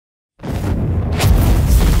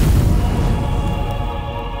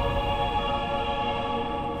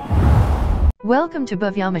Welcome to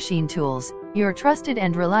Bhavya Machine Tools, your trusted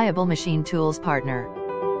and reliable machine tools partner.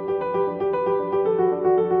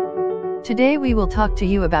 Today we will talk to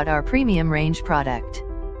you about our premium range product.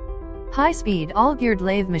 High-speed all-geared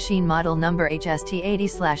lathe machine model number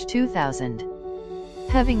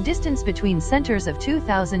HST80/2000. Having distance between centers of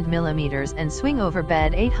 2000 mm and swing over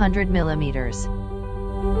bed 800 mm.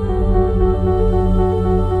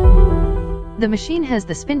 The machine has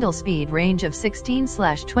the spindle speed range of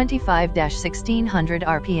 16/25-1600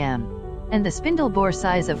 RPM, and the spindle bore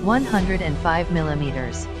size of 105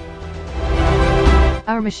 mm.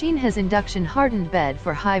 Our machine has induction hardened bed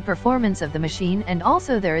for high performance of the machine, and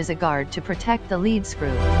also there is a guard to protect the lead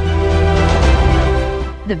screw.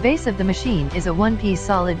 The base of the machine is a one-piece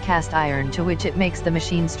solid cast iron, to which it makes the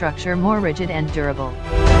machine structure more rigid and durable.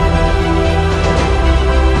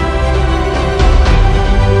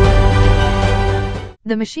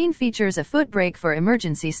 The machine features a foot brake for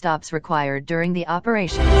emergency stops required during the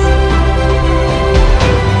operations.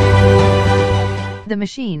 The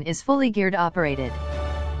machine is fully geared operated.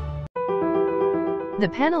 The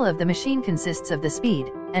panel of the machine consists of the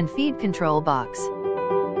speed and feed control box.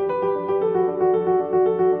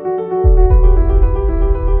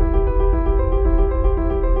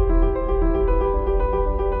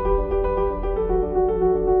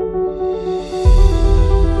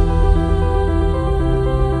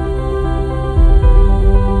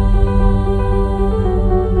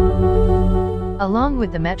 Along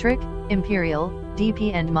with the metric, imperial,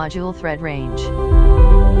 DP and module thread range.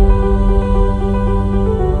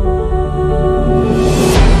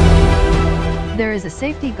 There is a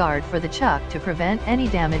safety guard for the chuck to prevent any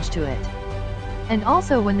damage to it. And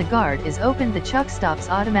also when the guard is opened, the chuck stops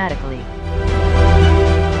automatically.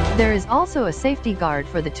 There is also a safety guard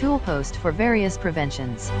for the tool post for various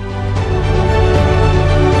preventions.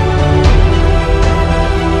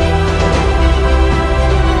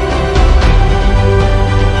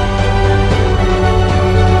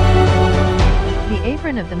 The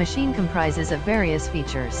apron of the machine comprises of various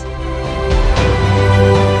features.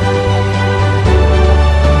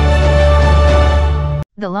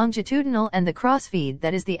 The longitudinal and the cross feed,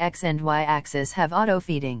 that is the X and Y axis, have auto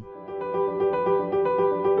feeding.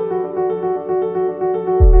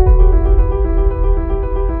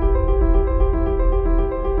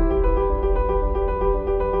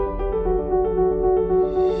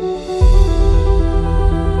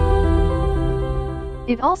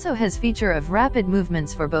 It also has feature of rapid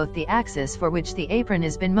movements for both the axis, for which the apron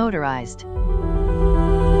has been motorized.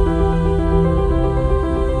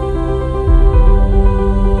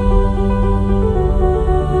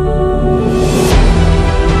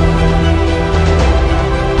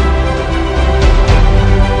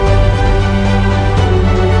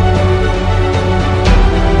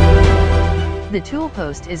 The tool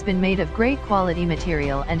post has been made of great quality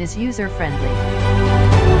material and is user-friendly.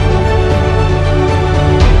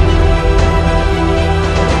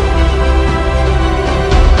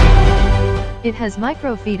 It has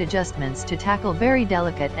micro feed adjustments to tackle very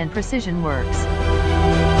delicate and precision works.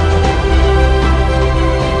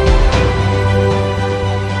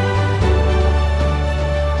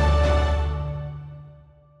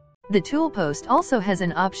 The tool post also has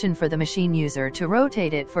an option for the machine user to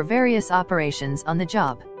rotate it for various operations on the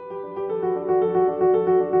job.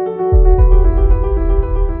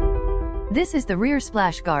 This is the rear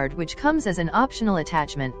splash guard, which comes as an optional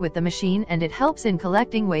attachment with the machine, and it helps in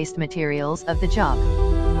collecting waste materials of the job.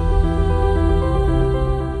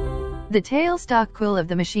 The tailstock quill of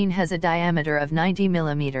the machine has a diameter of 90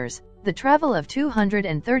 mm, the travel of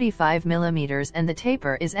 235 mm, and the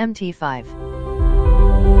taper is MT5.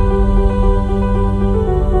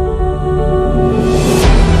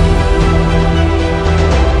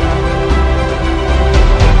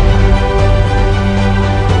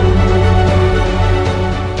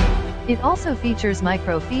 It also features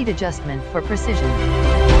micro feed adjustment for precision.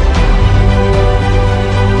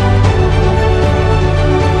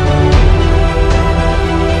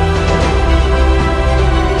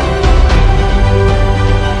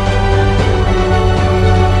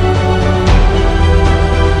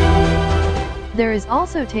 There is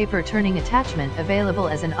also taper turning attachment available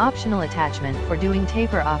as an optional attachment for doing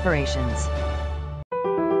taper operations.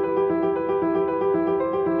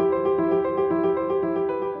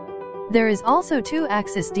 There is also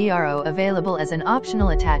 2-axis DRO available as an optional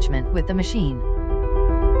attachment with the machine.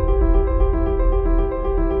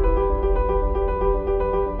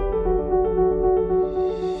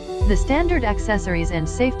 The standard accessories and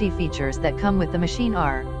safety features that come with the machine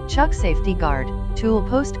are chuck safety guard, tool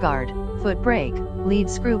post guard, foot brake, lead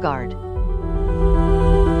screw guard.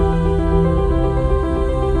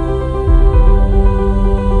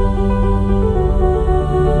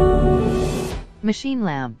 Machine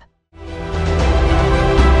lamp.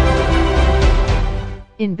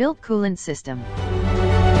 Inbuilt coolant system.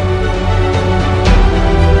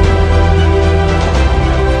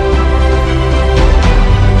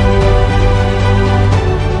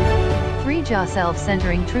 Three-jaw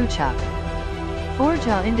self-centering true chuck.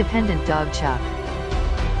 Four-jaw independent dog chuck.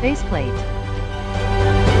 Faceplate.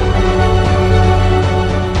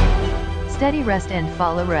 Steady rest and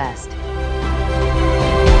follow rest.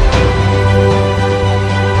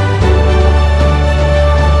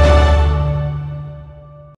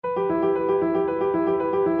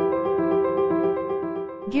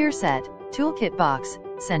 Gear set, toolkit box,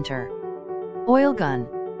 center, oil gun,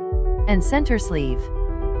 and center sleeve.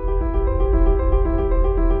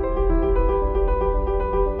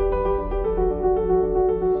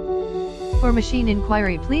 For machine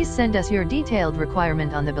inquiry, please send us your detailed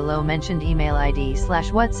requirement on the below mentioned email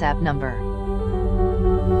ID/WhatsApp number.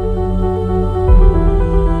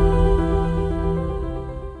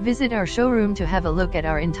 Visit our showroom to have a look at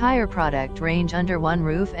our entire product range under one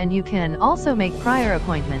roof, and you can also make prior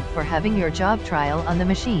appointment for having your job trial on the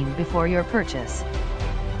machine before your purchase.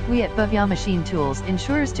 We at Bhavya Machine Tools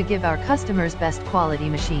ensures to give our customers best quality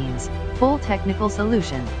machines, full technical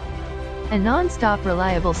solution, and non-stop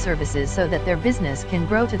reliable services so that their business can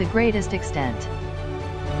grow to the greatest extent.